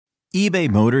eBay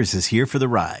Motors is here for the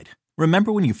ride.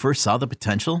 Remember when you first saw the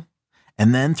potential?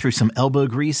 And then through some elbow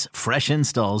grease, fresh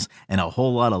installs, and a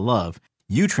whole lot of love,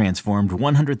 you transformed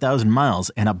 100,000 miles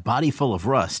and a body full of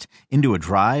rust into a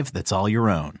drive that's all your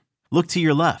own. Look to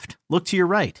your left. Look to your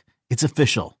right. It's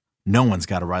official. No one's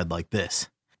got a ride like this.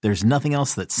 There's nothing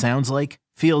else that sounds like,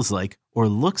 feels like, or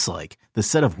looks like the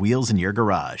set of wheels in your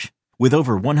garage. With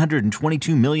over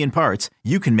 122 million parts,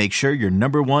 you can make sure your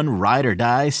number one ride or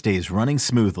die stays running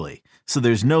smoothly. So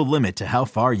there's no limit to how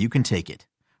far you can take it.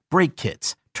 Brake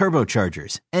kits,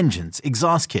 turbochargers, engines,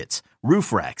 exhaust kits,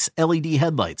 roof racks, LED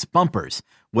headlights, bumpers,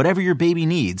 whatever your baby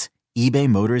needs, eBay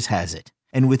Motors has it.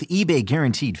 And with eBay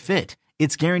Guaranteed Fit,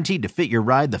 it's guaranteed to fit your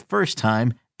ride the first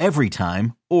time, every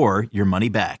time, or your money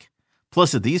back.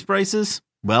 Plus at these prices,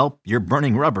 well, you're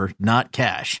burning rubber, not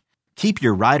cash. Keep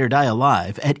your ride or die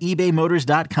alive at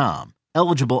ebaymotors.com.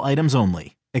 Eligible items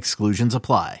only. Exclusions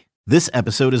apply. This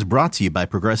episode is brought to you by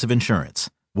Progressive Insurance.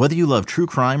 Whether you love true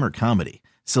crime or comedy,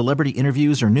 celebrity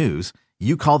interviews or news,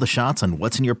 you call the shots on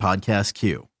what's in your podcast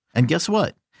queue. And guess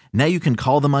what? Now you can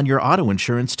call them on your auto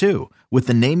insurance too with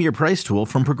the Name Your Price tool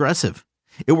from Progressive.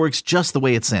 It works just the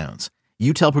way it sounds.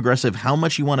 You tell Progressive how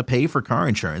much you want to pay for car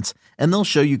insurance, and they'll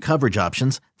show you coverage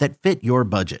options that fit your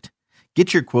budget.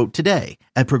 Get your quote today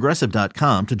at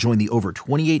Progressive.com to join the over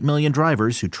 28 million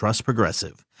drivers who trust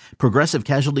Progressive. Progressive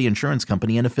Casualty Insurance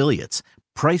Company and Affiliates.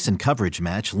 Price and coverage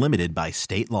match limited by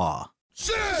state law.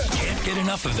 Can't get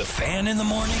enough of the Fan in the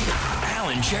morning?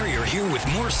 Al and Jerry are here with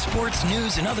more sports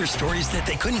news and other stories that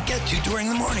they couldn't get to during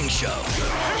the morning show.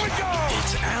 Here we go!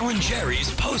 It's Al and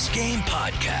Jerry's post-game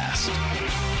podcast.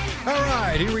 All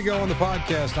right, here we go on the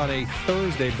podcast on a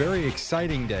Thursday. Very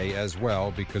exciting day as well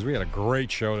because we had a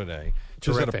great show today.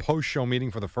 Just had a post-show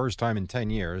meeting for the first time in 10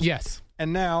 years. Yes.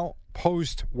 And now,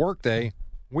 post-workday,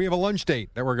 we have a lunch date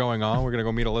that we're going on. We're going to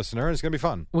go meet a listener, and it's going to be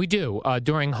fun. We do.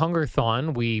 During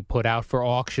Hungerthon, we put out for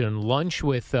auction lunch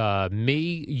with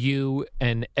me, you,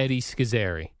 and Eddie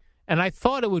Schizzeri. And I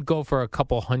thought it would go for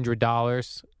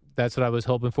 $200. That's what I was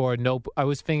hoping for. Nope. I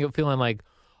was feeling like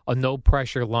a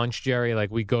no-pressure lunch, Jerry.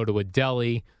 Like we go to a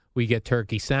deli, we get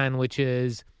turkey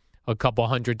sandwiches,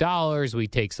 $200. We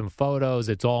take some photos.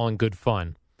 It's all in good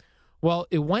fun. Well,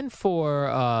 it went for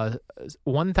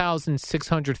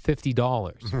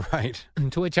 $1,650. Right.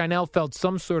 To which I now felt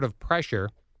some sort of pressure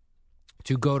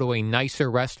to go to a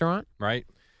nicer restaurant. Right.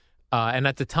 And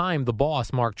at the time, the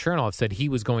boss, Mark Chernoff, said he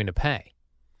was going to pay.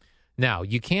 Now,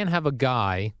 you can't have a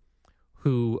guy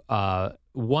who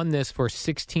won this for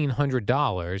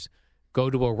 $1,600 go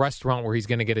to a restaurant where he's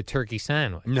going to get a turkey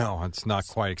sandwich. No, it's not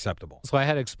quite acceptable. So I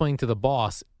had to explain to the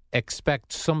boss,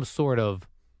 expect some sort of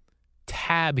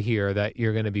tab here that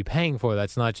you're going to be paying for.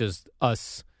 That's not just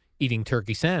us eating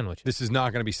turkey sandwiches. This is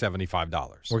not going to be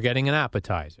 $75. We're getting an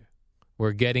appetizer.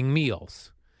 We're getting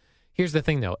meals. Here's the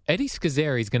thing, though. Eddie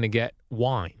Schizzeri is going to get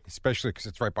wine. Especially because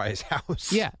it's right by his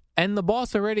house. Yeah, and the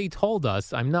boss already told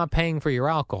us, I'm not paying for your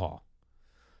alcohol.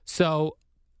 So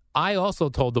I also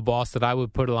told the boss that I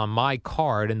would put it on my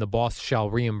card and the boss shall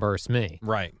reimburse me.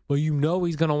 Right. Well, you know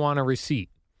he's going to want a receipt.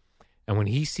 And when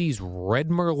he sees red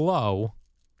Merlot,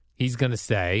 he's going to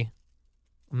say,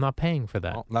 I'm not paying for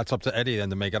that. Well, that's up to Eddie then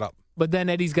to make it up. But then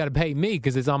Eddie's got to pay me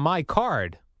because it's on my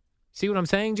card. See what I'm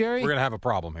saying, Jerry? We're going to have a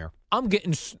problem here. I'm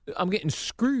getting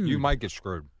screwed. You might get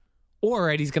screwed. Or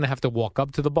Eddie's going to have to walk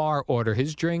up to the bar, order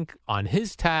his drink on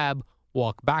his tab,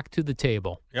 walk back to the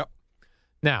table. Yep.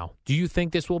 Now, do you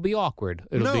think this will be awkward?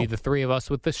 It'll be the three of us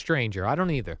with the stranger. I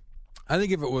don't either. I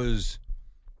think if it was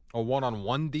a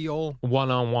one-on-one deal.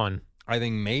 One-on-one. I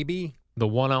think maybe. The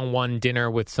one-on-one dinner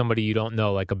with somebody you don't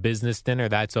know, like a business dinner,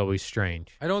 that's always strange.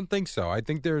 I don't think so. I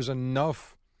think there's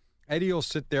enough. Eddie will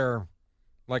sit there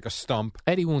like a stump.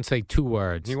 Eddie won't say two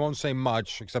words. He won't say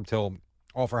much, except he'll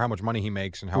offer how much money he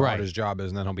makes and how hard his job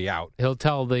is, and then he'll be out. He'll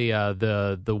tell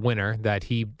the winner that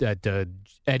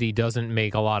Eddie doesn't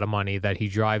make a lot of money, that he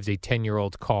drives a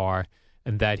 10-year-old car,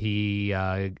 and that he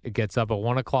gets up at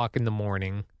 1 o'clock in the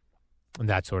morning, and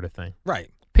that sort of thing. Right.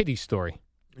 Pity story.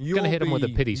 You're going to hit him with a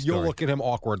pity story. You'll look at him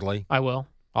awkwardly. I will.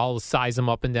 I'll size him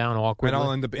up and down awkwardly. And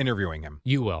I'll end up interviewing him.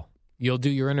 You will. You'll do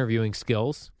your interviewing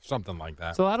skills. Something like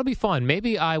that. So that'll be fun.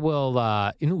 Maybe I will,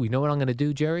 you know what I'm going to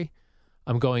do, Jerry?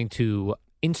 I'm going to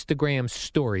Instagram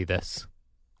story this.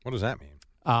 What does that mean?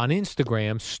 On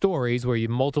Instagram, stories where you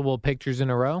have multiple pictures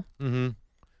in a row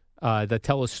that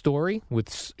tell a story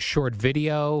with short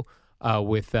video,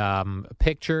 with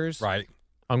pictures. Right.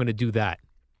 I'm going to do that.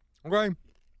 Okay.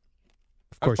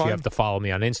 Of course, you have to follow me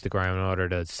on Instagram in order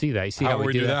to see that. You see how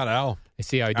we do that, Al? You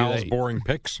see how I do Al's that? boring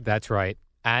pics? That's right.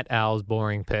 At Al's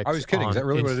boring pics. I was kidding. Is that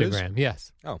really Instagram. what it is?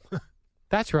 Yes. Oh.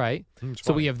 That's right.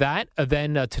 So we have that.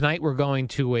 Then tonight we're going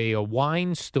to a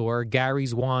wine store,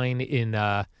 Gary's Wine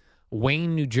in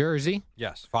Wayne, New Jersey.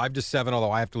 Yes, 5 to 7,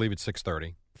 although I have to leave at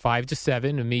 6:30. 5 to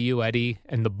 7, and me, you, Eddie,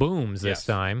 and the Booms this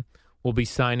time will be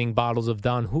signing bottles of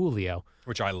Don Julio.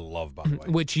 Which I love, by the way.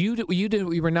 Which you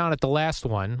were not at the last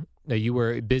one. You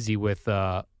were busy with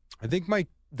I think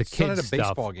the son kids' had a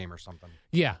baseball stuff. game or something.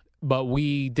 Yeah, but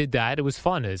we did that. It was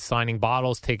fun. It's signing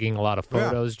bottles, taking a lot of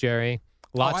photos, Jerry.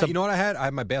 You know what I had? I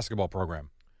had my basketball program.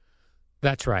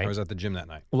 That's right. I was at the gym that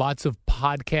night. Lots of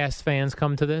podcast fans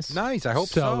come to this. Nice. I hope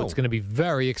so. So it's going to be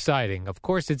very exciting. Of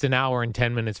course, it's an hour and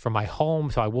 10 minutes from my home,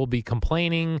 so I will be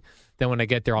complaining. Then when I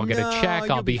get there, I'll get a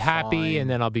check. I'll be happy, and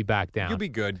then I'll be back down. You'll be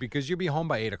good because you'll be home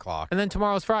by 8 o'clock. And then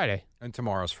tomorrow's Friday. And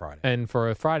tomorrow's Friday. And for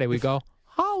a Friday, we go,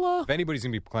 holla. If anybody's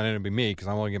going to be planning, it'll be me because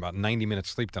I'm only getting about 90 minutes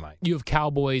sleep tonight. You have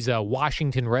Cowboys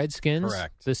Washington Redskins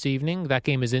this evening. That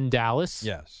game is in Dallas.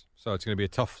 Yes. So it's going to be a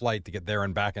tough flight to get there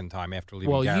and back in time after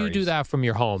leaving Gary's. You do that from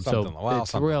your home,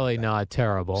 it's really not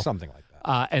terrible. Something like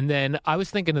that. And then I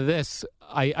was thinking of this.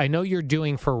 I know you're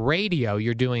doing for radio,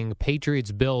 you're doing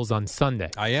Patriots-Bills on Sunday.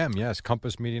 I am, yes.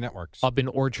 Compass Media Networks. Up in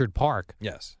Orchard Park.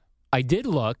 Yes. I did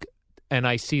look, and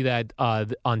I see that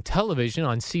on television,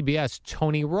 on CBS,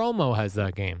 Tony Romo has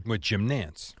that game. With Jim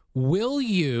Nantz. Will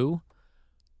you,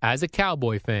 as a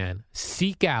Cowboy fan,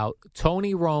 seek out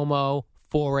Tony Romo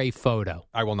for a photo?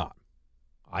 I will not.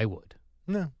 I would.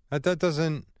 No, that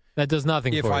doesn't. That does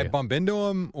nothing for you. If I bump into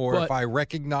him or if I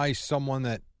recognize someone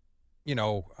that,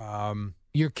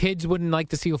 your kids wouldn't like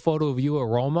to see a photo of you at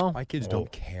Romo? My kids don't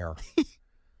care.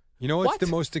 You know what's the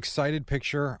most excited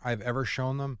picture I've ever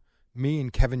shown them? Me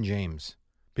and Kevin James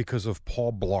because of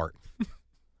Paul Blart.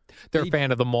 They're a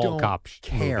fan of the Mall Cop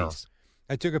movies.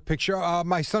 I took a picture.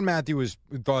 My son Matthew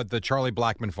thought the Charlie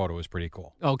Blackmon photo was pretty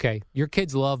cool. Okay. Your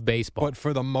kids love baseball. But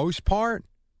for the most part,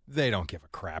 they don't give a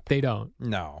crap. They don't.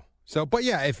 No. So, but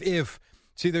yeah, if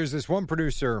there's this one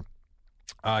producer,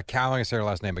 Cal, I'm going to say her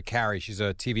last name, but Carrie, she's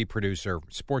a TV producer,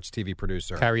 sports TV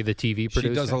producer. Carrie, the TV producer.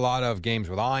 She does a lot of games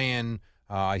with Ian.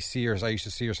 I used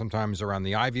to see her sometimes around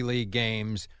the Ivy League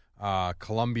games.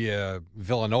 Columbia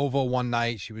Villanova one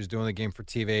night, she was doing the game for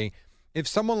TV. If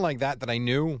someone like that I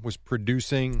knew was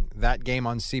producing that game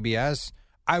on CBS,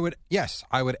 I would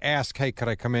ask, hey, could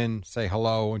I come in, say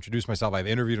hello, introduce myself? I've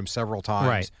interviewed him several times.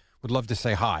 Right. Would love to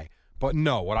say hi. But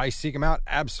no, would I seek him out?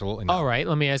 Absolutely not. All right,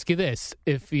 let me ask you this.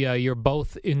 If you're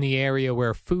both in the area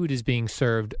where food is being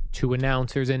served to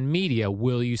announcers and media,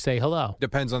 will you say hello?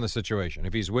 Depends on the situation.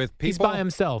 If he's with people. He's by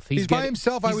himself. If he's by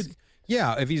himself, I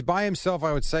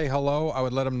would say hello. I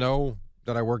would let him know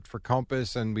that I worked for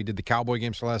Compass and we did the Cowboy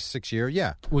games for the last 6 years.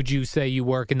 Yeah. Would you say you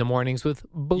work in the mornings with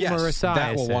Boomer Esiason?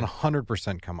 That will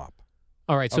 100% come up.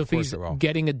 All right. So if he's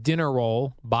getting a dinner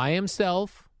roll by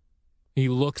himself, he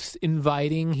looks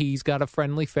inviting, he's got a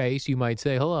friendly face, you might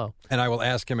say hello. And I will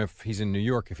ask him if he's in New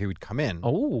York, if he would come in.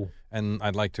 Oh. And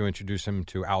I'd like to introduce him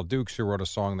to Al Dukes, who wrote a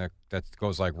song that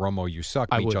goes like, Romo, you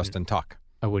suck, meet Justin Tuck.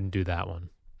 I wouldn't do that one.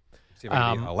 See if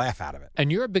I can get a laugh out of it.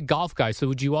 And you're a big golf guy, so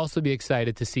would you also be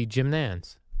excited to see Jim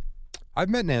Nantz? I've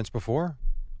met Nantz before.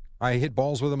 I hit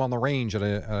balls with him on the range at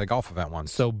a golf event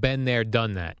once. So been there,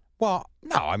 done that. Well,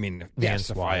 no, I mean,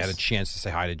 yes, if I had a chance to say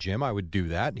hi to Jim, I would do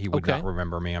that. He would not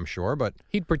remember me, I'm sure, but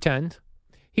he'd pretend.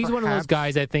 He's one of those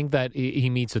guys, I think, that he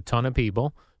meets a ton of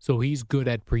people, so he's good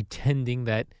at pretending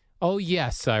that, oh,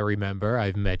 yes, I remember.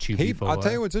 I've met you before. I'll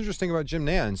tell you what's interesting about Jim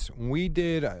Nantz. We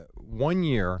did 1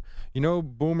 year.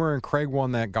 Boomer and Craig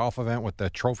won that golf event with the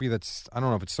trophy that's, I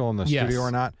don't know if it's still in the studio or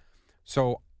not.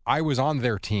 So I was on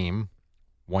their team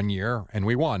 1 year, and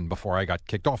we won before I got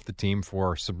kicked off the team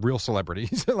for some real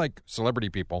celebrities, like celebrity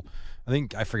people.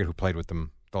 I forget who played with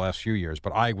them the last few years,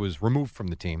 but I was removed from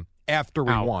the team after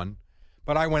we won.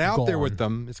 But I went out there with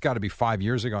them. It's got to be 5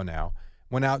 years ago now.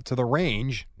 Went out to the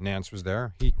range. Nantz was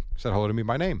there. He said hello to me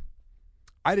by name.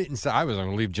 I didn't say I was going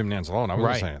to leave Jim Nantz alone. I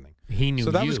wasn't saying anything. He knew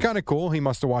so that was kind of cool. He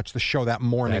must have watched the show that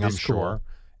morning, I'm sure.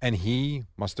 And he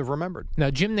must have remembered. Now,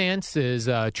 Jim Nantz is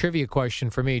a trivia question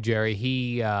for me, Jerry.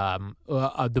 He,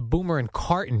 the Boomer and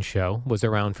Carton show was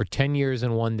around for 10 years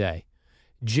and 1 day.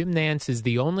 Jim Nantz is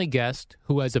the only guest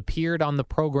who has appeared on the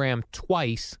program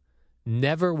twice,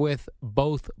 never with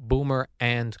both Boomer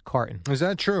and Carton. Is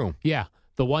that true? Yeah.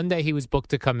 The one day he was booked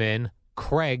to come in,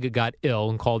 Craig got ill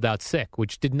and called out sick,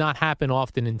 which did not happen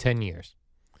often in 10 years.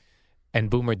 And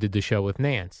Boomer did the show with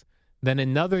Nantz. Then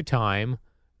another time,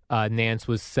 Nantz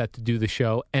was set to do the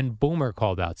show, and Boomer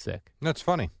called out sick. That's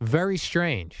funny. Very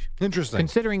strange. Interesting.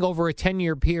 Considering over a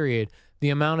 10-year period, the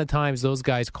amount of times those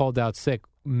guys called out sick,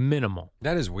 minimal.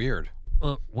 That is weird.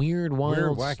 Weird,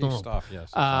 wild, wacky stuff,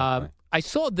 yes. I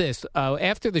saw this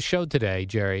after the show today,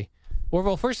 Jerry.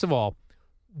 Well, first of all,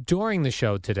 during the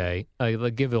show today, I'll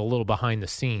give it a little behind the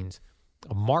scenes.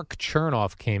 Mark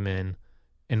Chernoff came in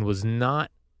and was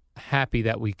not happy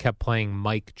that we kept playing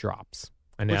mic drops.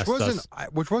 And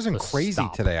which wasn't crazy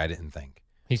stop. Today, I didn't think.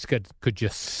 He could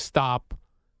just stop.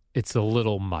 It's a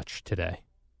little much today.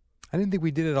 I didn't think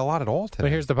we did it a lot at all today.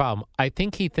 But here's the problem. I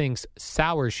think he thinks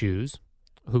Sour Shoes,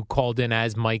 who called in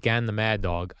as Mike and the Mad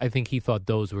Dog, I think he thought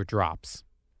those were drops.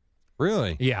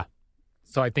 Really? Yeah.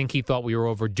 So I think he thought we were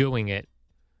overdoing it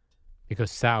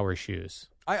because Sour Shoes.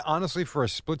 I honestly, for a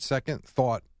split second,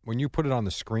 thought when you put it on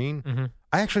the screen,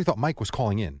 I actually thought Mike was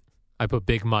calling in. I put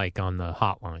Big Mike on the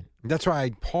hotline. That's why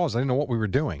I paused. I didn't know what we were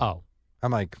doing. Oh.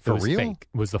 I'm like, for real? Fake.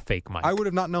 It was the fake Mike. I would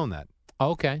have not known that.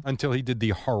 Okay. Until he did the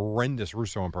horrendous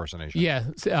Russo impersonation. Yeah,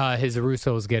 his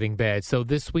Russo is getting bad. So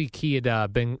this week he's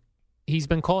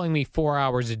been calling me 4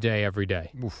 hours a day every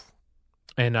day. Oof.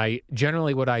 And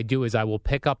what I do is I will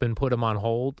pick up and put him on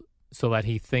hold so that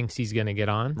he thinks he's going to get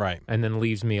on. Right. And then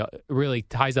leaves me, really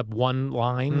ties up one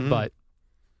line, but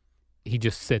he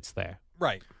just sits there.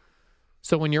 Right.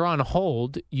 So when you're on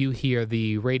hold, you hear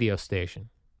the radio station,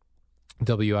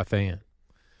 WFAN.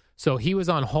 So he was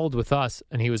on hold with us,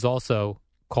 and he was also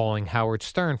calling Howard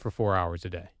Stern for 4 hours a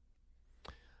day.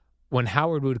 When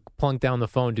Howard would plunk down the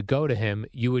phone to go to him,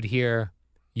 you would hear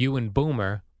you and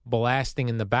Boomer blasting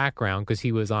in the background because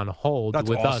he was on hold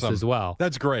with us as well.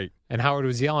 That's great. And Howard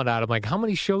was yelling at him like, "How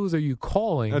many shows are you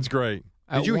calling?" That's great.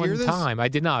 Did you hear this? Time? I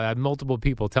did not. I had multiple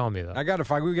people telling me that. We got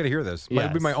to hear this. Yes.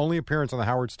 It'll be my only appearance on the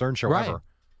Howard Stern show ever.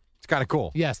 It's kind of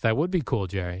cool. Yes, that would be cool,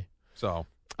 Jerry. So,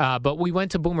 but we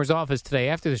went to Boomer's office today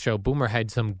after the show. Boomer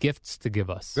had some gifts to give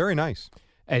us. Very nice.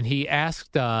 And he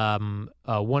asked one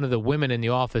of the women in the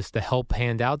office to help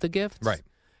hand out the gifts. Right.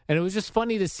 And it was just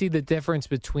funny to see the difference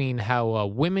between how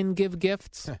women give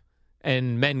gifts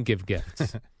and men give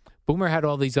gifts. Boomer had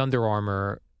all these Under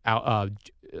Armour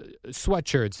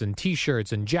sweatshirts and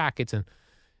T-shirts and jackets and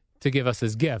to give us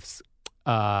as gifts.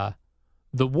 The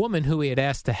woman who he had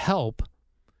asked to help,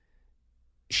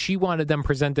 she wanted them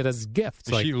presented as gifts.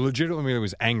 She legitimately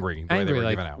was angry the way they were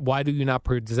like, given out. Why do you not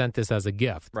present this as a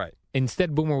gift? Right.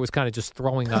 Instead, Boomer was kind of just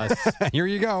throwing us, here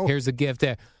you go. Here's a gift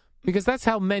there. Because that's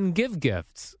how men give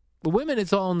gifts. The women,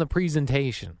 it's all in the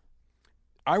presentation.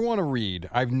 I want to read.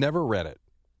 I've never read it,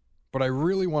 but I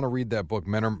really want to read that book,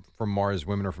 Men Are From Mars,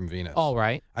 Women Are From Venus. All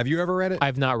right. Have you ever read it?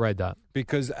 I've not read that.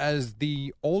 Because as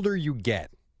the older you get,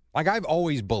 like I've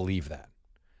always believed that.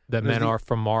 That men are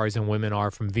from Mars and women are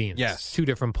from Venus. Yes. Two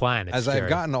different planets. As Jerry. I've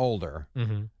gotten older,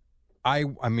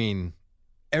 I mean,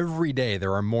 every day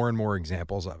there are more and more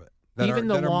examples of it. Even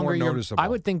the longer you're noticeable. I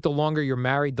would think the longer you're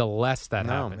married, the less that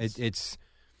happens.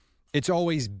 It's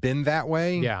always been that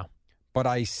way. Yeah. But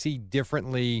I see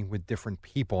differently with different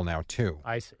people now, too.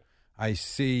 I see. I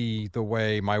see the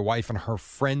way my wife and her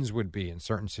friends would be in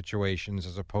certain situations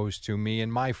as opposed to me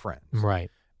and my friends.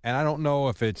 Right. And I don't know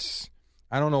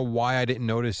I don't know why I didn't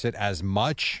notice it as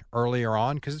much earlier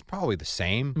on, because it's probably the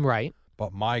same. Right.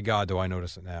 But my God, do I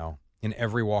notice it now in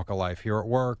every walk of life, here at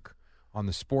work, on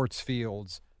the sports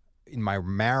fields, in my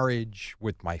marriage,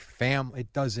 with my family.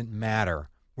 It doesn't matter.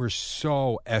 We're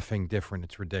so effing different.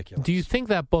 It's ridiculous. Do you think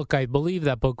that book, I believe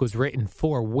that book was written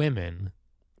for women.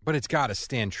 But it's got to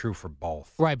stand true for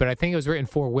both. Right, but I think it was written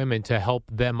for women to help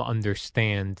them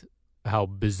understand how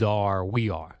bizarre we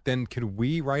are. Then could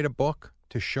we write a book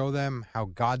to show them how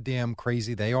goddamn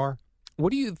crazy they are?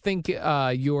 What do you think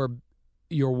your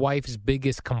wife's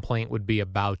biggest complaint would be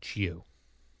about you?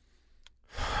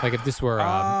 Like if this were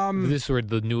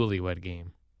the Newlywed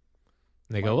Game.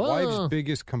 They go, my wife's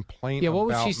biggest complaint. Yeah, what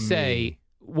would about she say? me.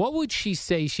 What would she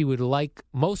say she would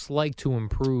most like to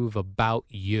improve about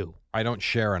you? I don't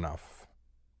share enough.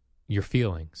 Your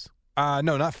feelings? No,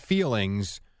 not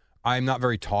feelings. I'm not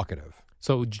very talkative.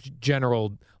 So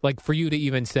general, like for you to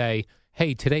even say,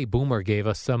 "Hey, today Boomer gave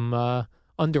us some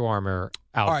Under Armour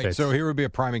outfits." All right, so here would be a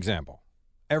prime example.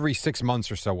 Every 6 months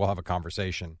or so, we'll have a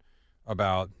conversation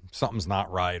about something's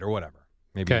not right or whatever.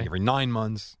 Maybe every 9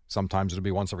 months. Sometimes it'll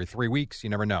be once every 3 weeks. You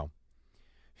never know.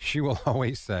 She will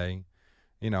always say,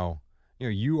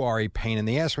 you are a pain in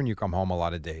the ass when you come home a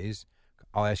lot of days.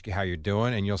 I'll ask you how you're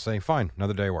doing, and you'll say, fine,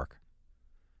 another day of work.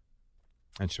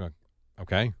 And she'll like,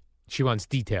 okay. She wants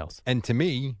details. And to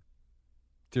me,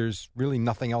 there's really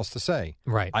nothing else to say.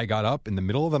 Right. I got up in the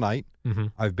middle of the night. Mm-hmm.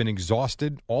 I've been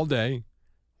exhausted all day.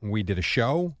 We did a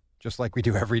show, just like we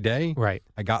do every day. Right.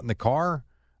 I got in the car.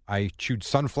 I chewed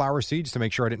sunflower seeds to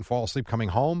make sure I didn't fall asleep coming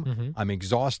home. Mm-hmm. I'm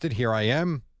exhausted. Here I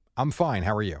am. I'm fine.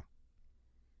 How are you?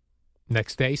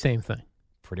 Next day, same thing.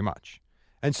 Pretty much.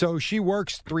 And so she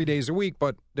works 3 days a week,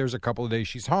 but there's a couple of days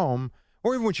she's home,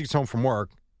 or even when she's home from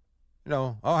work,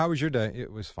 oh, how was your day?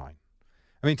 It was fine.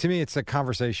 I mean, to me, it's a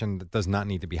conversation that does not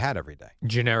need to be had every day.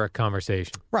 Generic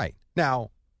conversation. Right. Now,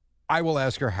 I will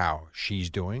ask her how she's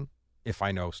doing, if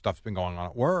I know stuff's been going on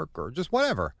at work or just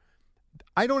whatever.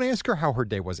 I don't ask her how her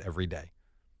day was every day.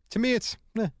 To me, it's,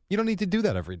 you don't need to do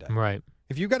that every day. Right.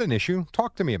 If you got an issue,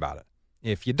 talk to me about it.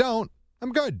 If you don't,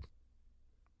 I'm good.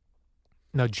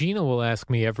 Now, Gina will ask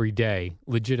me every day,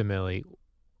 legitimately,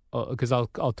 because I'll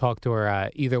talk to her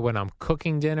either when I'm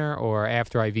cooking dinner or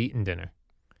after I've eaten dinner.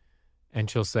 And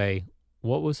she'll say,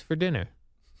 "What was for dinner?"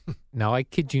 Now, I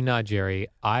kid you not, Jerry,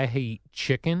 I eat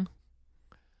chicken,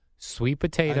 sweet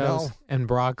potatoes, and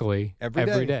broccoli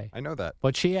every day. I know that.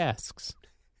 But she asks.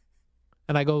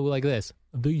 And I go like this,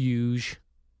 the huge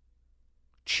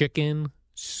chicken,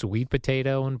 sweet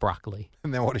potato, and broccoli.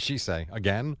 And then what does she say?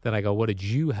 Again? Then I go, "What did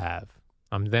you have?"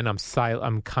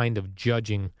 I'm kind of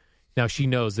judging. Now she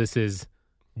knows this is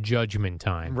judgment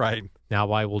time. Right.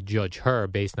 Now I will judge her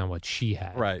based on what she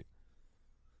had. Right.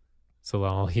 So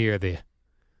I'll hear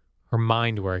her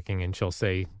mind working, and she'll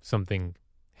say something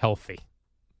healthy.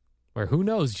 Or who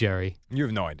knows, Jerry? You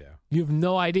have no idea. You have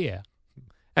no idea.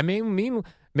 I mean,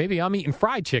 maybe I'm eating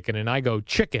fried chicken, and I go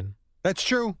chicken. That's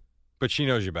true. But she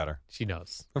knows you better. She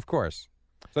knows. Of course.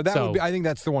 So that would be, I think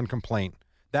that's the one complaint.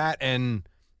 That, and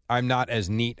I'm not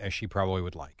as neat as she probably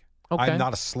would like. Okay. I'm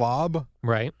not a slob.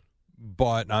 Right.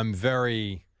 But I'm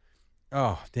very,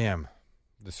 oh, damn.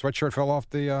 The sweatshirt fell off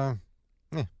the,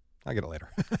 I'll get it later.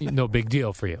 No big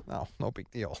deal for you. No big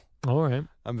deal. All right.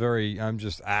 I'm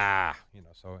just, so,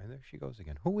 and there she goes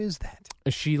again. Who is that?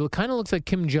 She kind of looks like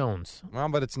Kim Jones. Well,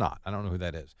 but it's not. I don't know who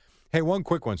that is. Hey, one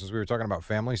quick one, since we were talking about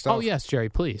family stuff. Oh, yes, Jerry,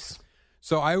 please.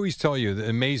 So I always tell you,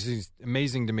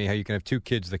 amazing to me how you can have two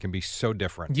kids that can be so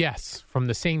different. Yes, from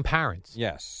the same parents.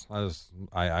 Yes,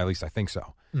 at least I think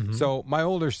so. Mm-hmm. So my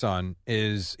older son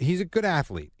he's a good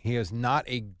athlete. He is not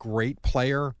a great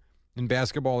player in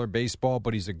basketball or baseball,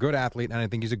 but he's a good athlete, and I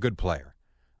think he's a good player.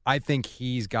 I think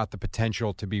he's got the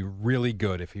potential to be really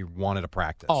good if he wanted to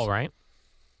practice. All right.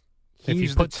 If he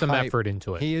puts some effort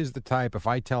into it. He is the type, if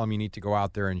I tell him you need to go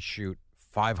out there and shoot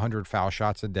 500 foul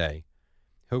shots a day,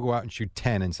 he'll go out and shoot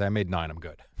 10 and say, "I made 9, I'm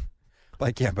good."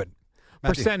 Like, yeah, but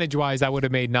percentage-wise, I would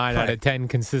have made 9 out of 10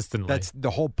 consistently. That's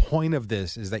the whole point of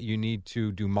this, is that you need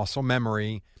to do muscle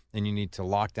memory, and you need to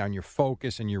lock down your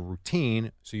focus and your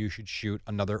routine, so you should shoot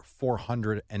another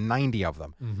 490 of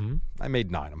them. Mm-hmm. I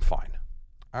made 9, I'm fine.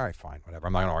 All right, fine, whatever.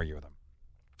 I'm not going to argue with him.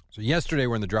 So yesterday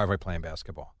we're in the driveway playing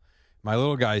basketball. My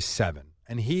little guy's 7,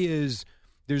 and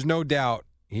there's no doubt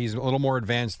he's a little more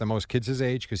advanced than most kids his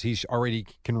age, because he's already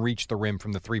can reach the rim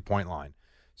from the three-point line.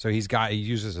 So he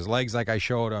uses his legs like I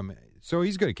showed him. So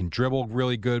he's good. He can dribble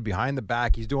really good behind the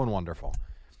back. He's doing wonderful.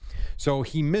 So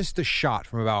he missed a shot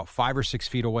from about 5 or 6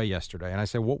 feet away yesterday. And I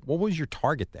said, what was your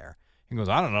target there? He goes,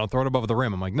 "I don't know, throw it above the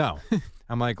rim." I'm like, "No."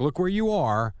 I'm like, "Look where you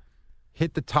are.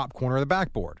 Hit the top corner of the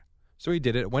backboard." So he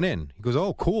did it. It went in. He goes,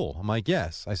 "Oh, cool." I'm like,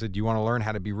 "Yes." I said, "Do you want to learn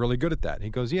how to be really good at that?" He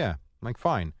goes, "Yeah." I'm like,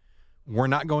 "Fine. We're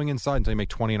not going inside until you make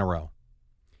 20 in a row."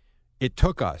 It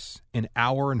took us an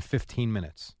hour and 15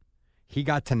 minutes. He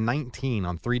got to 19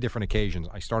 on 3 different occasions.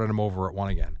 I started him over at 1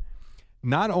 again.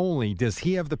 Not only does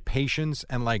he have the patience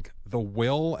and like the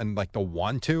will and like the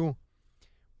want to,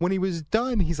 when he was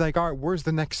done, he's like, "All right, where's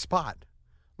the next spot?"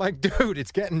 Like, dude,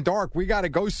 it's getting dark. We got to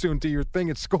go soon to your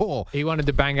thing at school. He wanted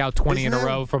to bang out 20 in a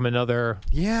row from another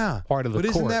part of the court. But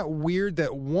isn't that weird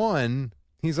that one,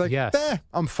 he's like, yes.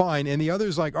 I'm fine. And the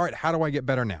other's like, "All right, how do I get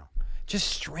better now?" Just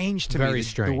strange to me. Very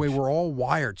strange. The way we're all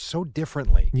wired so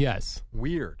differently. Yes.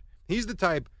 Weird. He's the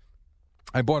type,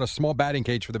 I bought a small batting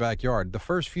cage for the backyard. The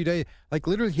first few days, like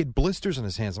literally he had blisters in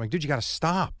his hands. I'm like, "Dude, you got to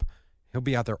stop." He'll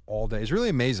be out there all day. It's really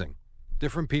amazing.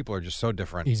 Different people are just so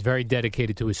different. He's very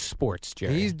dedicated to his sports,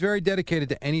 Jerry. He's very dedicated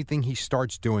to anything he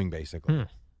starts doing, basically. So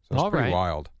it's pretty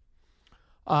wild.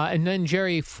 And then,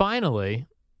 Jerry, finally,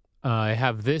 I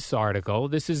have this article.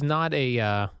 This is not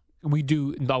we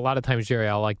do, a lot of times, Jerry,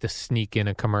 I like to sneak in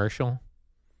a commercial.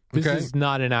 This is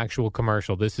not an actual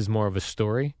commercial. This is more of a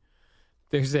story.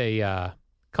 There's a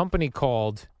company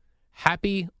called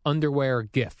Happy Underwear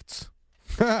Gifts.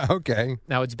 Okay.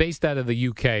 Now it's based out of the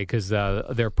UK because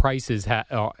their prices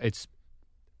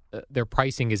their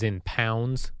pricing is in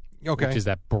pounds. Okay. Which is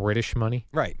that British money.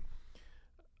 Right.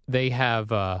 They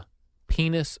have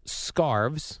penis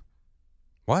scarves.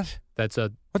 What? What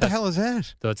the hell is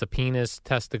that? So it's a penis,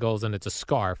 testicles, and it's a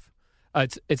scarf.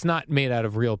 It's not made out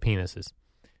of real penises.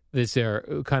 These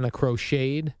are kind of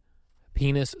crocheted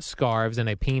penis scarves and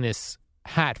a penis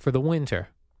hat for the winter.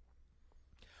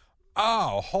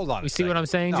 Oh, hold on. You see what I'm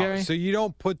saying, Jerry? So you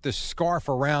don't put the scarf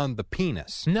around the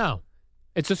penis? No.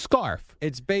 It's a scarf.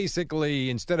 It's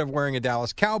basically, instead of wearing a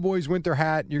Dallas Cowboys winter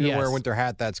hat, you're going to wear a winter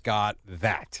hat that's got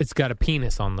that. It's got a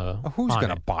penis on the. Who's going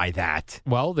to buy that?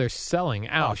 Well, they're selling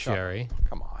out, Jerry.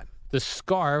 Come on. The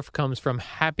scarf comes from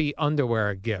Happy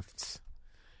Underwear Gifts.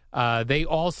 They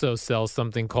also sell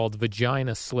something called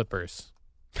vagina slippers.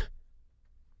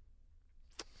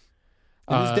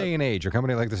 In this day and age, a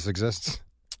company like this exists?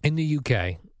 In the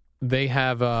UK, they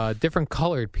have different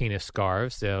colored penis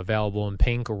scarves. They're available in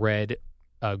pink, red,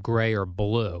 gray, or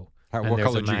blue. And what there's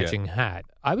color a matching hat.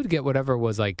 I would get whatever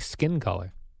was like skin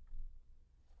color.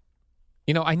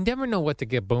 You know, I never know what to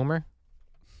get, Boomer.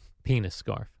 Penis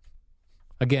scarf.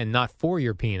 Again, not for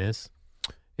your penis.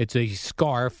 It's a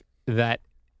scarf that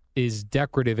is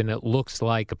decorative and it looks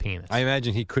like a penis. I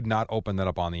imagine he could not open that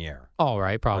up on the air. Oh,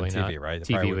 right. Probably on not. TV, right?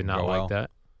 TV would not like that.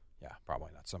 Yeah, probably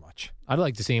not so much. I'd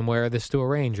like to see him wear this to a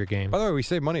Ranger game. By the way, we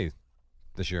saved money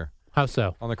this year. How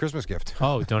so? On the Christmas gift.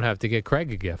 Oh, don't have to get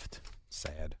Craig a gift.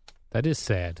 Sad. That is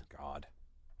sad. God.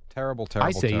 Terrible.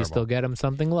 I say you still get him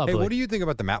something lovely. Hey, what do you think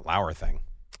about the Matt Lauer thing?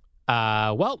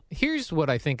 Well, here's what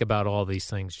I think about all these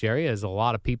things, Jerry. There's a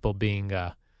lot of people being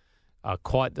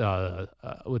caught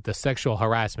with the sexual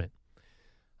harassment.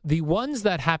 The ones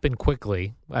that happen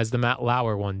quickly, as the Matt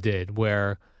Lauer one did,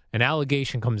 where an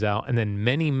allegation comes out and then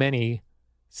many, many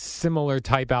similar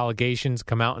type allegations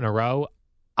come out in a row,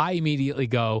 I immediately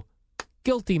go,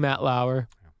 guilty, Matt Lauer.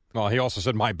 Well, he also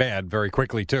said my bad very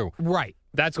quickly, too. Right.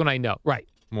 That's when I know. Right.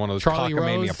 One of those Charlie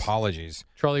cockamamie Rose, apologies.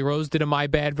 Charlie Rose did a my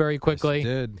bad very quickly. Yes, he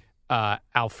did.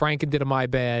 Al Franken did a my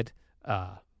bad.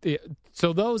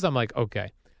 So those I'm like, okay.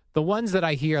 The ones that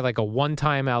I hear like a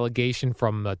one-time allegation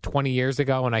from 20 years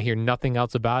ago and I hear nothing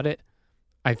else about it,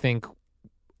 I think,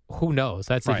 who knows?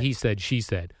 That's a he said, she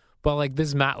said. But like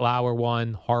this Matt Lauer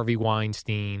one, Harvey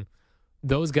Weinstein,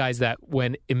 those guys that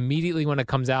immediately when it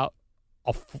comes out,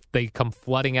 they come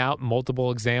flooding out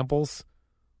multiple examples.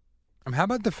 How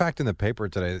about the fact in the paper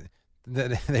today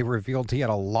that they revealed he had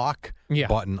a lock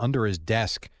button under his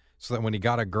desk so that when he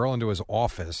got a girl into his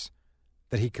office,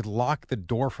 that he could lock the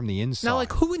door from the inside. Now,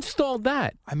 like, who installed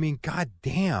that? I mean,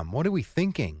 goddamn, what are we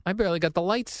thinking? I barely got the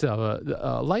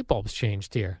light bulbs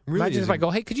changed here. Really Imagine if I go,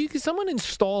 hey, could someone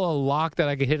install a lock that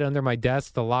I could hit under my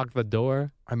desk to lock the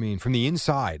door? I mean, from the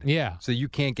inside. Yeah. So you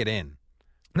can't get in.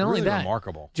 Not really only that,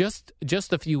 remarkable. Just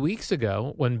a few weeks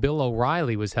ago, when Bill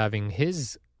O'Reilly was having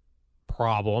his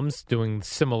problems doing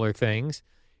similar things,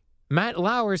 Matt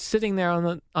Lauer's sitting there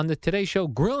on the Today Show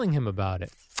grilling him about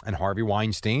it. And Harvey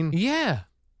Weinstein? Yeah.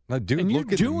 Now, dude, and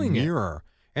look at the mirror.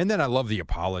 And then I love the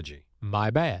apology. My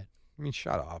bad. I mean,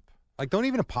 shut up. Like, don't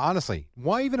even, honestly,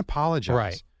 why even apologize?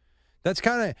 Right. That's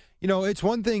kind of, it's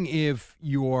one thing if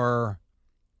you're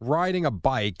riding a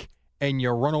bike and you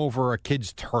run over a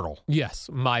kid's turtle. Yes,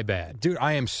 my bad. Dude,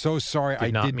 I am so sorry. I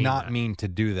did not mean to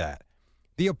do that.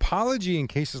 The apology in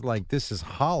cases like this is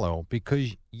hollow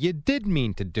because you did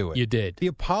mean to do it. You did. The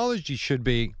apology should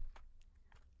be,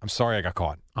 I'm sorry I got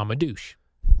caught. I'm a douche.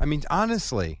 I mean,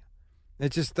 honestly,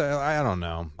 it's just, I don't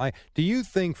know. Do you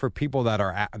think for people that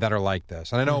are like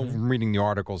this, and I know from reading the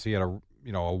articles, he had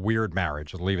a weird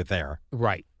marriage. I'll leave it there.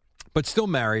 Right. But still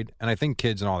married, and I think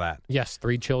kids and all that. Yes,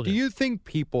 3 children. Do you think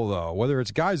people, though, whether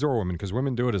it's guys or women, because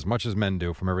women do it as much as men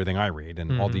do from everything I read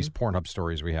and all these Pornhub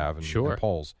stories we have and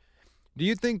polls, do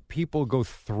you think people go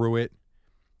through it,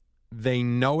 they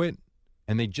know it,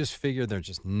 and they just figure they're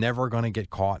just never going to get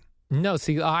caught? No,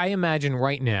 see, I imagine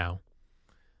right now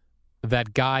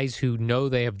that guys who know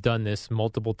they have done this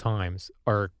multiple times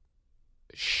are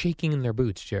shaking in their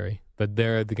boots, Jerry, that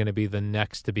they're going to be the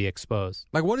next to be exposed.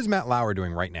 Like, what is Matt Lauer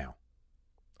doing right now?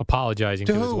 Apologizing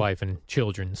to his wife and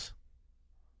children's.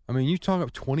 I mean, you talk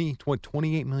about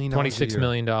 $28 million $26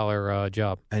 million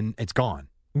job. And it's gone.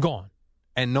 Gone.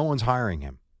 And no one's hiring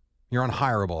him. You're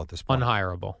unhireable at this point.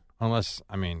 Unhireable. Unless,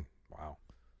 wow.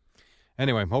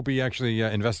 Anyway, hope he actually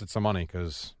invested some money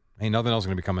because ain't nothing else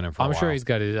going to be coming in for a while. I'm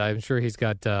sure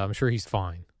he's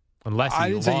fine. Unless I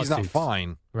didn't say he's not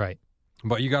fine. Right.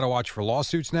 But you got to watch for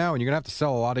lawsuits now, and you're going to have to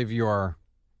sell a lot of your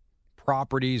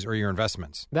properties or your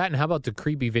investments. That, and how about the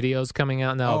creepy videos coming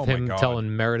out now of him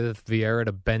telling Meredith Vieira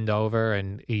to bend over,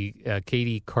 and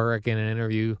Katie Couric in an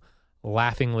interview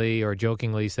laughingly or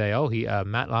jokingly say,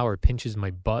 Matt Lauer pinches my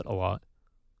butt a lot.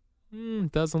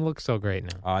 Doesn't look so great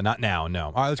now. Not now, no.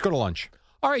 All right, let's go to lunch.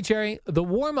 All right, Jerry, the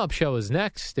warm-up show is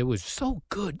next. It was so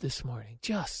good this morning.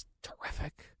 Just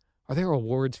terrific. Are there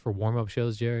awards for warm-up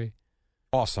shows, Jerry?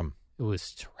 Awesome. It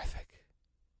was terrific.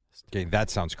 Okay, that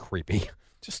sounds creepy.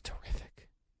 Just terrific.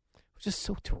 It was just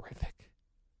so terrific.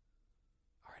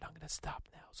 All right, I'm going to stop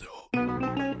now.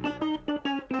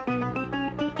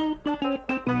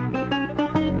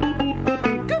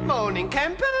 Good morning,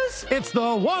 campers. It's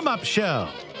the warm-up show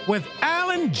with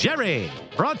Alan Jerry.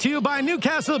 Brought to you by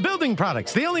Newcastle Building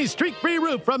Products, the only streak-free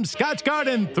roof from Scotch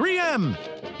Garden 3M.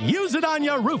 Use it on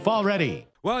your roof already.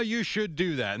 Well, you should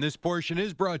do that. And this portion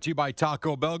is brought to you by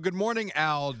Taco Bell. Good morning,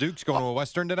 Al Dukes. Going to a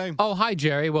Western today? Oh, hi,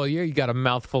 Jerry. Well, you got a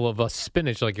mouthful of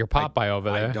spinach like your Popeye over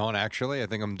there. I don't, actually. I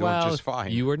think I'm doing just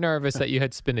fine. You were nervous that you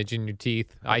had spinach in your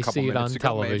teeth. I see it on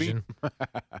television.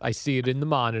 I see it in the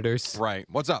monitors. Right.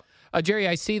 What's up? Jerry,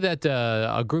 I see that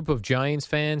a group of Giants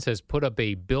fans has put up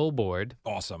a billboard.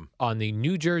 Awesome. On the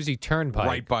New Jersey Turnpike.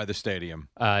 Right by the stadium.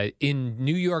 In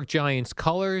New York Giants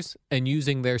colors and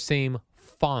using their same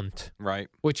font. Right.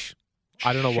 Which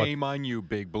I don't know what. Shame on you,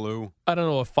 Big Blue. I don't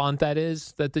know what font that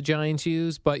is that the Giants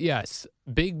use, but yes,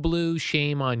 Big Blue,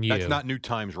 shame on you. That's not New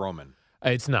Times Roman.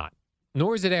 It's not.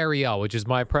 Nor is it Arial, which is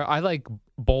my I like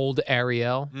bold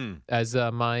Arial as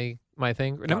my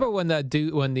thing. Remember when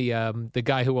the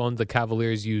guy who owned the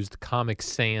Cavaliers used Comic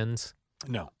Sans?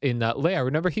 No. In that letter,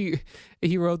 remember he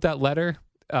wrote that letter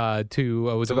to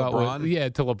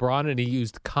LeBron? To LeBron, and he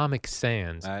used Comic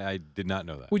Sans. I did not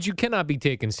know that. Which you cannot be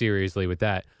taken seriously with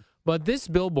that. But this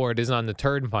billboard is on the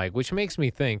Turnpike, which makes me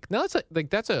think. Now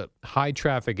that's a high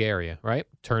traffic area, right?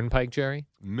 Turnpike, Jerry.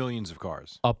 Millions of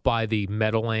cars up by the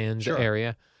Meadowlands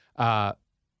area. That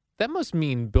must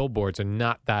mean billboards are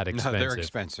not that expensive. No, they're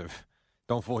expensive.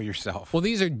 Don't fool yourself. Well,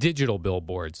 these are digital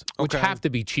billboards, which have to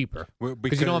be cheaper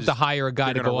because you don't have to hire a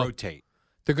guy to go rotate.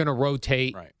 They're going to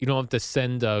rotate. Right. You don't have to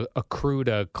send a crew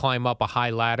to climb up a high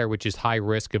ladder, which is high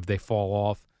risk if they fall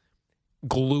off.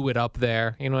 Glue it up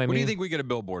there. You know what I mean? What do you think we get a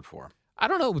billboard for? I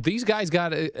don't know. These guys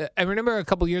got. I remember a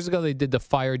couple years ago they did the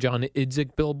Fire John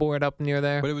Idzik billboard up near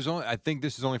there. But it was only. I think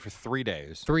this is only for 3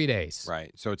 days. 3 days.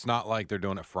 Right. So it's not like they're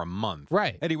doing it for a month.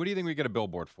 Right. Eddie, what do you think we get a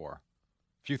billboard for?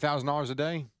 A few $1,000s a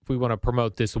day? If we want to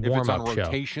promote this warm-up show. If it's on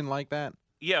rotation like that?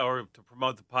 Yeah, or to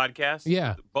promote the podcast.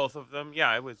 Yeah. Both of them. Yeah,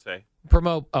 I would say.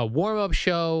 Promote a warm-up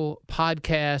show,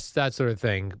 podcast, that sort of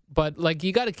thing. But,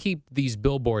 you got to keep these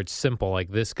billboards simple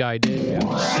like this guy did.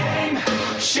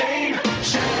 Shame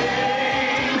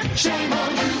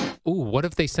on you. Ooh, what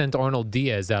if they sent Arnold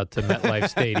Diaz out to MetLife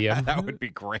Stadium? That would be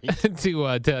great.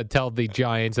 to tell the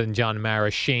Giants and John Mara,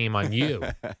 shame on you.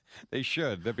 They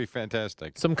should. That'd be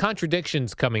fantastic. Some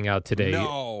contradictions coming out today,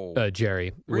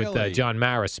 Jerry, really? With John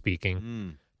Mara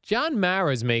speaking. John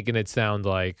Mara's making it sound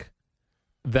like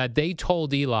that they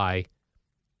told Eli,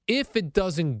 if it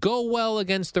doesn't go well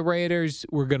against the Raiders,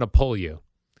 we're going to pull you.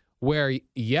 Where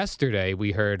yesterday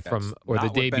we heard from, or the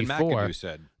day before,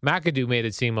 McAdoo made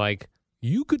it seem like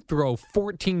you could throw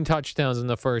 14 touchdowns in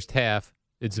the first half.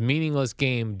 It's a meaningless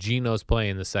game. Geno's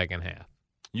playing the second half.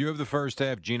 You have the first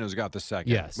half. Geno's got the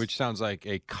second. Yes. Which sounds like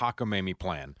a cockamamie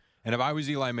plan. And if I was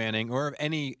Eli Manning or if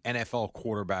any NFL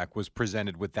quarterback was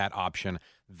presented with that option,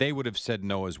 they would have said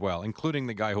no as well, including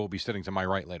the guy who will be sitting to my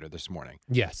right later this morning.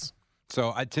 Yes.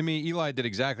 So to me, Eli did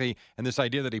exactly, and this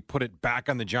idea that he put it back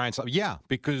on the Giants,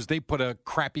 because they put a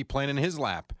crappy plan in his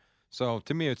lap. So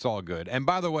to me, it's all good. And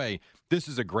by the way, this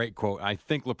is a great quote. I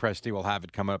think Lopresti will have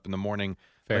it come up in the morning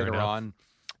later on.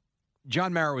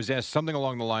 John Mara was asked something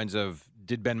along the lines of,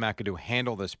 did Ben McAdoo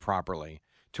handle this properly?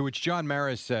 To which John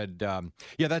Mara said,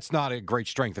 that's not a great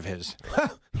strength of his.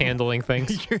 Handling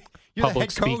things, you're public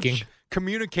the head coach. speaking.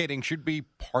 Communicating should be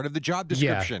part of the job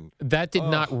description. Yeah, that did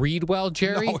not read well,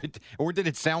 Jerry. No, or did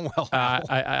it sound well?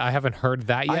 I haven't heard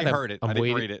that yet. I heard it. I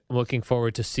didn't read it. I'm looking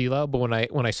forward to CeeLo, but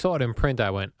when I saw it in print, I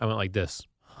went like this,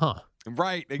 huh?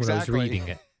 Right, exactly. When I was reading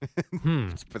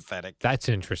it. It's pathetic. That's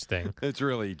interesting. It's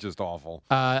really just awful.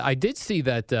 I did see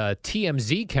that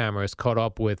TMZ cameras caught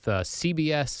up with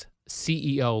CBS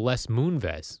CEO Les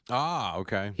Moonves. Ah,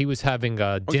 okay. He was having dinner.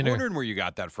 I was wondering where you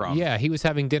got that from. Yeah, he was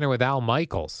having dinner with Al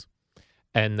Michaels.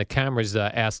 And the cameras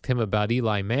asked him about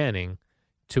Eli Manning,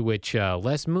 to which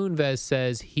Les Moonves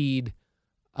says he'd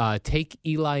take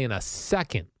Eli in a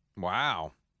second.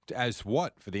 Wow. As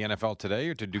what? For the NFL today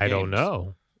or to do games? I don't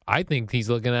know. I think he's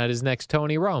looking at his next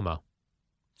Tony Romo.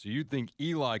 So you think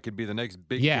Eli could be the next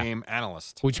big game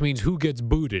analyst? Which means who gets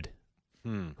booted?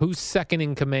 Who's second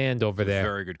in command over there?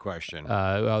 Very good question.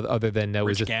 Other than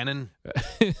Rich Gannon?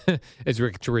 Is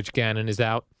Rich Gannon is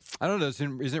out? I don't know.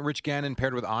 Isn't Rich Gannon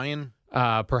paired with Ian?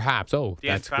 Perhaps. Oh,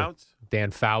 Dan that's Fouts? Good.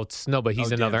 Dan Fouts. No, but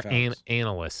he's another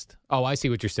analyst. Oh, I see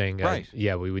what you're saying. Right.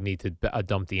 Yeah, we would need to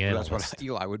dump the analyst. That's what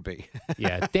Eli would be.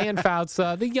 Yeah, Dan Fouts.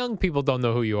 The young people don't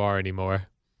know who you are anymore.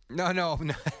 No.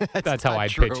 That's how I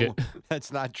pitch it.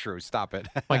 That's not true. Stop it.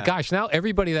 My gosh, now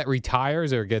everybody that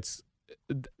retires or gets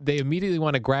they immediately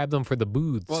want to grab them for the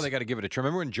booths. Well, they got to give it a try.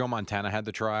 Remember when Joe Montana had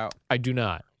the tryout? I do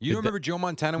not. You don't remember Joe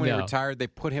Montana when No. he retired? They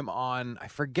put him on, I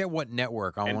forget what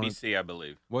network. On NBC, I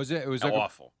believe. Was it? It was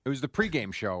Awful. It was the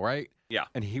pregame show, right? Yeah.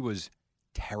 And he was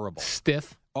terrible.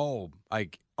 Stiff. Oh,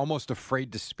 like almost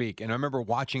afraid to speak. And I remember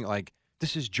watching it like,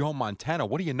 this is Joe Montana.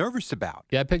 What are you nervous about?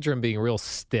 Yeah, I picture him being real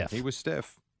stiff. He was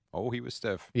stiff. Oh, he was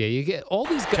stiff. Yeah, you get all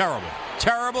these guys.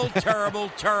 Terrible.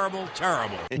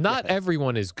 Not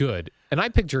everyone is good. And I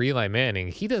picture Eli Manning.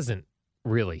 He doesn't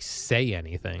really say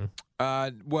anything.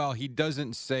 Well, he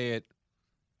doesn't say it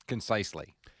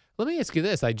concisely. Let me ask you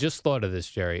this. I just thought of this,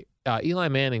 Jerry. Eli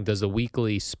Manning does a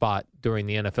weekly spot during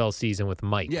the NFL season with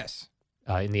Mike. Yes.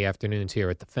 In the afternoons here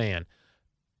at the Fan.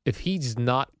 If he's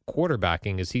not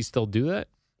quarterbacking, does he still do that?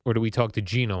 Or do we talk to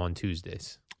Gino on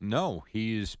Tuesdays? No,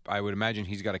 I would imagine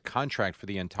he's got a contract for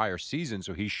the entire season,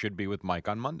 so he should be with Mike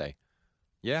on Monday.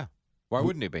 Yeah. Why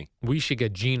wouldn't he be? We should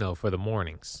get Gino for the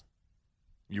mornings.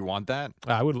 You want that?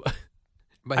 I would.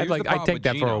 But I'd take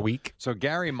that for a week. So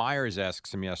Gary Myers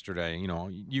asks him yesterday,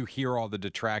 you hear all the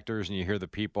detractors and you hear the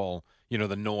people,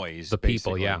 the noise. The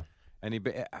people, basically. yeah. And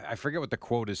I forget what the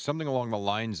quote is, something along the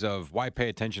lines of, why pay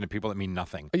attention to people that mean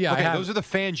nothing? Yeah, okay, those are the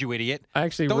fans, you idiot. I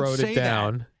actually Don't wrote say it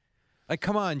down. That. Like,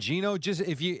 come on, Gino, just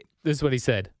if you... This is what he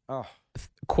said. Oh.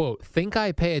 Quote, think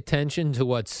I pay attention to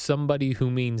what somebody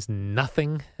who means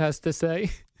nothing has to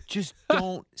say? Just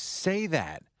don't say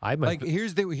that.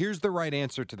 Here's the right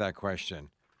answer to that question.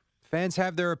 Fans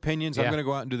have their opinions. Yeah. I'm going to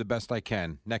go out and do the best I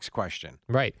can. Next question.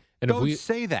 Right. And Don't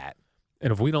say that.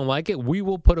 And if we don't like it, we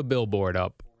will put a billboard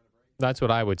up. That's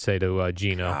what I would say to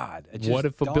Gino. God, it's what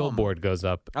just if a dumb. billboard goes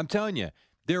up? I'm telling you,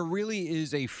 there really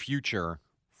is a future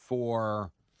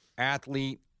for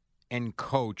athlete and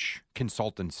coach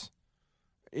consultants.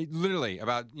 Literally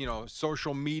about,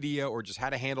 social media or just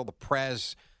how to handle the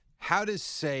press, how to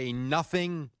say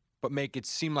nothing but make it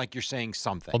seem like you're saying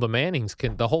something. Well,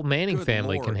 the whole Manning Good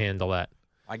family Lord. can handle that.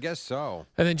 I guess so.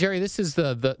 And then, Jerry, this is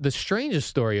the strangest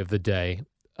story of the day.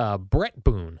 Brett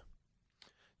Boone.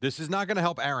 This is not going to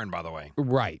help Aaron, by the way.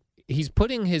 Right. He's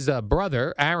putting his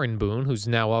brother, Aaron Boone, who's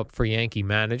now up for Yankee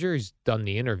manager. He's done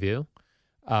the interview.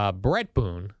 Brett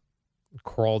Boone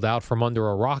crawled out from under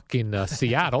a rock in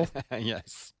Seattle.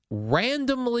 Yes.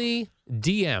 Randomly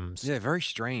DMs. Yeah, very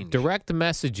strange. Direct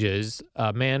messages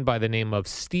a man by the name of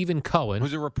Stephen Cohen.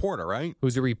 Who's a reporter, right?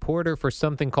 Who's a reporter for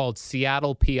something called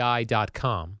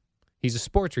SeattlePI.com. He's a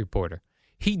sports reporter.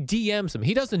 He DMs him.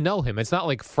 He doesn't know him. It's not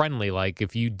like friendly, like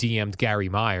if you DM'd Gary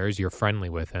Myers, you're friendly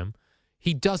with him.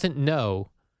 He doesn't know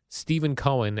Stephen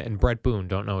Cohen and Brett Boone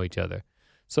don't know each other.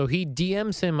 So he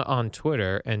DMs him on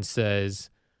Twitter and says,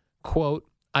 quote,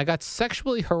 I got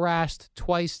sexually harassed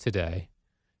twice today.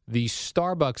 The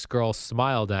Starbucks girl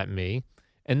smiled at me,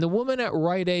 and the woman at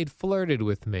Rite Aid flirted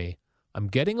with me. I'm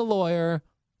getting a lawyer.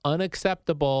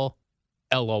 Unacceptable.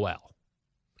 LOL.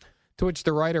 To which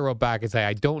the writer wrote back and said,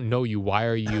 I don't know you. Why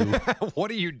are you... What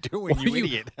are you doing, you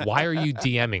idiot? Why are you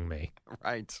DMing me?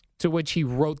 Right. To which he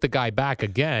wrote the guy back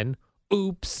again.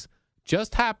 Oops.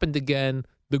 Just happened again.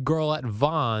 The girl at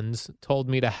Vons told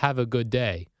me to have a good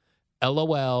day.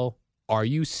 LOL. Are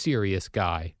you serious,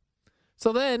 guy?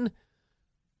 So then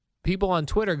people on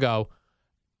Twitter go,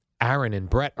 Aaron and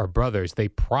Brett are brothers. They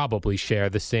probably share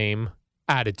the same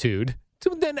attitude.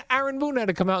 So then Aaron Boone had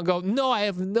to come out and go, no, I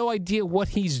have no idea what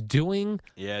he's doing.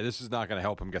 Yeah, this is not going to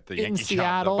help him get the In Yankee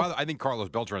Seattle. job. By the way, I think Carlos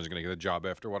Beltran is going to get the job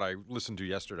after what I listened to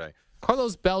yesterday.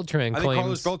 Carlos Beltran I claims... think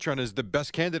Carlos Beltran is the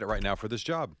best candidate right now for this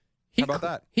job. How about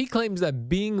that? He claims that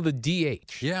being the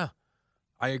DH Yeah,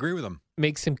 I agree with him.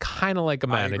 makes him kind of like a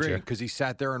I agree, manager. because he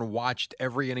sat there and watched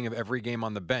every inning of every game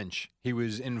on the bench. He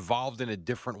was involved in a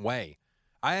different way.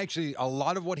 A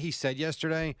lot of what he said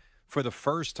yesterday, for the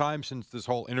first time since this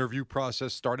whole interview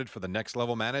process started for the next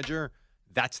level manager,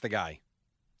 that's the guy.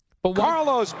 But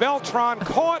Carlos Beltran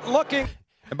caught looking.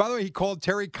 And by the way, he called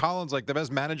Terry Collins like the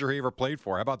best manager he ever played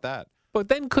for. How about that? But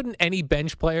then couldn't any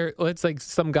bench player, let's like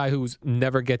some guy who's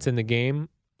never gets in the game,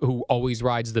 who always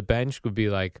rides the bench, would be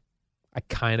like, I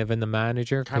kind of am the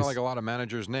manager. Kind of like a lot of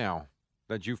managers now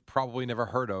that you've probably never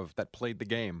heard of that played the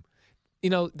game. You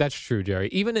know, that's true, Jerry.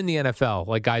 Even in the NFL,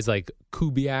 like guys like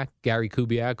Kubiak, Gary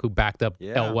Kubiak, who backed up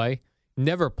Elway,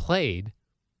 never played.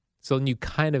 So then you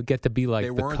kind of get to be like they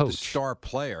the weren't coach. the star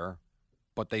player,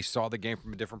 but they saw the game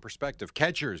from a different perspective.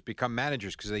 Catchers become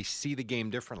managers because they see the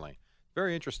game differently.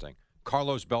 Very interesting.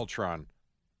 Carlos Beltran.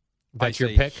 That's I your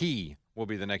say pick? He will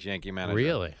be the next Yankee manager.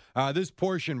 Really? This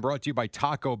portion brought to you by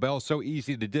Taco Bell. So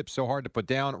easy to dip, so hard to put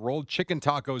down. Rolled chicken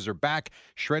tacos are back.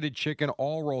 Shredded chicken,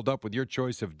 all rolled up with your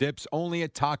choice of dips. Only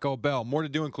at Taco Bell. More to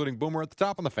do, including Boomer at the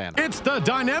top on the Fan. It's the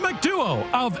dynamic duo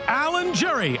of Al and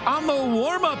Jerry on the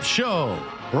warm-up show.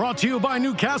 Brought to you by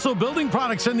Newcastle Building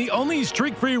Products and the only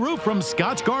streak-free roof from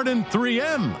Scotch Garden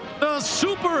 3M. The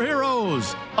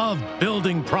superheroes of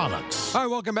building products. All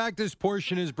right, welcome back. This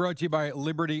portion is brought to you by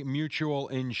Liberty Mutual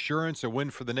Insurance. A win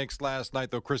for the Knicks last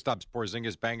night, though Kristaps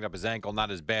Porzingis banged up his ankle.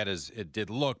 Not as bad as it did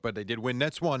look, but they did win.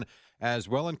 Nets won as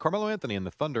well, and Carmelo Anthony and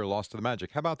the Thunder lost to the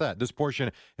Magic. How about that? This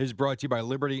portion is brought to you by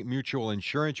Liberty Mutual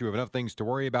Insurance. You have enough things to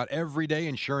worry about every day.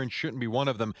 Insurance shouldn't be one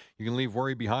of them. You can leave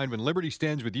worry behind when Liberty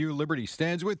stands with you. Liberty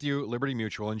stands with you. Liberty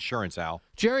Mutual Insurance, Al.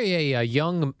 Jerry, a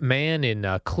young man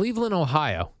in Cleveland,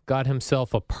 Ohio, got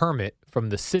himself a permit from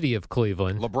the city of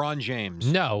Cleveland. LeBron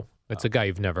James. No, it's a guy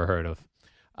you've never heard of.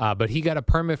 But he got a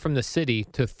permit from the city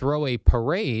to throw a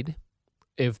parade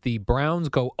if the Browns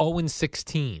go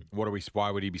 0-16.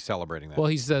 Why would he be celebrating that? Well,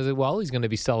 he says, he's going to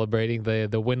be celebrating the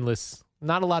winless.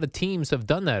 Not a lot of teams have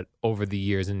done that over the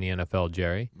years in the NFL,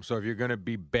 Jerry. So if you're going to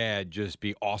be bad, just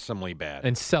be awesomely bad.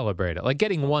 And celebrate it. Like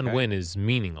getting one win is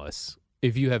meaningless.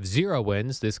 If you have 0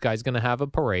 wins, this guy's going to have a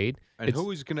parade. And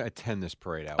who is going to attend this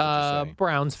parade out?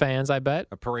 Browns fans, I bet.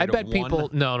 A parade I bet of people.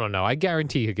 one? No. I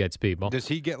guarantee he gets people. Does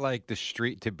he get like the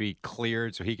street to be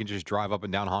cleared so he can just drive up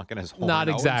and down honking his horn? Not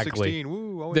exactly. 0-16.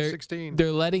 Woo, 0-16.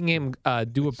 They're letting him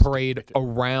do a parade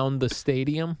around the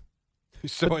stadium.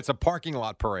 So it's a parking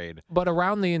lot parade. But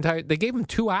around the entire, they gave him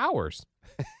 2 hours.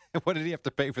 What did he have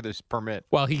to pay for this permit?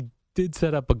 Well, he did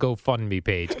set up a GoFundMe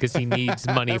page because he needs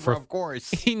money for. Of course,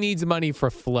 he needs money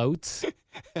for floats.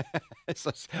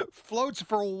 Floats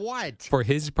for what? For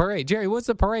his parade, Jerry. What's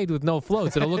a parade with no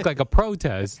floats? It'll look like a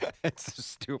protest. It's so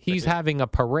stupid. He's having a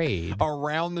parade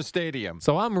around the stadium.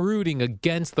 So I'm rooting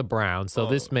against the Browns, so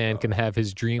this man can have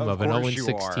his dream of an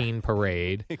 0-16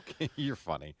 parade. You're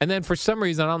funny. And then for some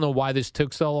reason, I don't know why this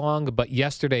took so long, but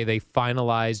yesterday they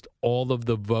finalized all of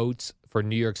the votes for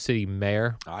New York City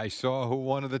mayor. I saw who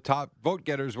one of the top vote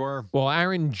getters were. Well,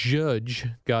 Aaron Judge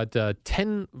got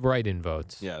 10 write-in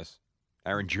votes. Yes.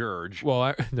 Aaron Judge.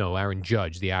 Well, no, Aaron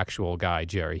Judge, the actual guy,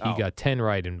 Jerry. He got 10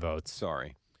 write-in votes.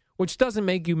 Sorry. Which doesn't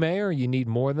make you mayor. You need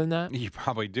more than that. You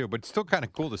probably do, but it's still kind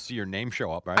of cool to see your name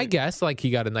show up, right? I guess, like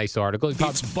he got a nice article. It's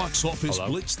Box Office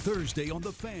Blitz Thursday on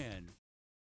The Fan.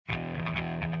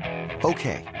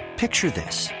 Okay, picture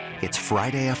this. It's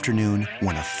Friday afternoon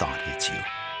when a thought hits you.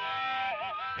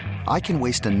 I can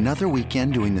waste another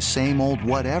weekend doing the same old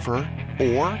whatever,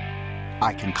 or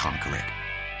I can conquer it.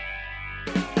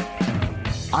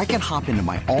 I can hop into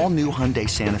my all-new Hyundai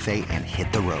Santa Fe and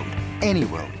hit the road. Any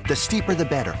road. The steeper, the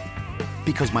better.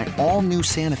 Because my all-new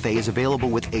Santa Fe is available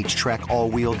with H-Track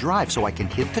all-wheel drive, so I can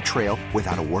hit the trail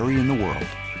without a worry in the world.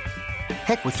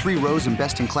 Heck, with 3 rows and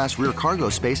best-in-class rear cargo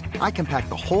space, I can pack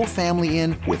the whole family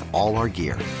in with all our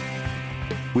gear.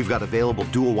 We've got available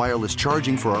dual wireless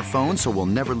charging for our phones, so we'll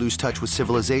never lose touch with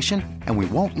civilization, and we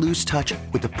won't lose touch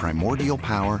with the primordial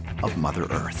power of Mother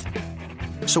Earth.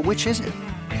 So which is it?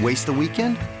 Waste the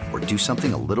weekend or do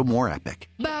something a little more epic?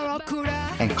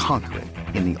 And conquer it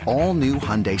in the all-new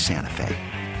Hyundai Santa Fe.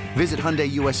 Visit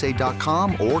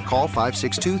HyundaiUSA.com or call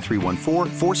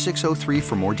 562-314-4603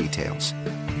 for more details.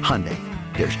 Hyundai,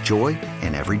 there's joy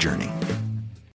in every journey.